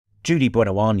Judy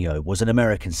Buenoano was an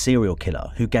American serial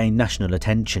killer who gained national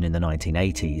attention in the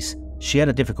 1980s. She had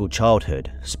a difficult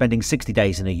childhood, spending 60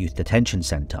 days in a youth detention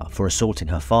center for assaulting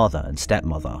her father and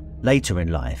stepmother. Later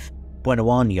in life,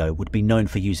 Buenoano would be known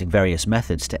for using various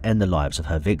methods to end the lives of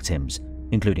her victims,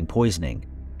 including poisoning,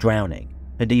 drowning,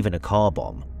 and even a car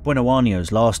bomb.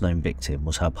 Buenoano's last known victim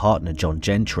was her partner John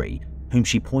Gentry, whom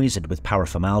she poisoned with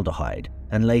paraformaldehyde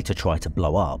and later tried to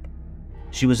blow up.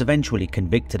 She was eventually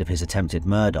convicted of his attempted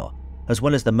murder, as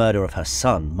well as the murder of her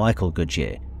son Michael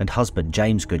Goodyear and husband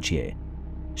James Goodyear.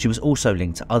 She was also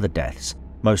linked to other deaths,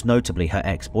 most notably her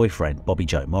ex-boyfriend Bobby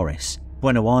Joe Morris.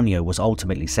 Buenoano was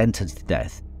ultimately sentenced to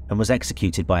death and was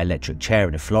executed by electric chair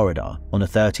in Florida on the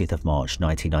 30th of March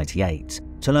 1998.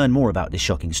 To learn more about this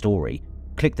shocking story,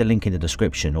 click the link in the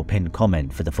description or pinned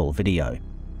comment for the full video.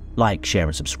 Like, share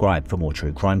and subscribe for more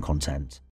true crime content.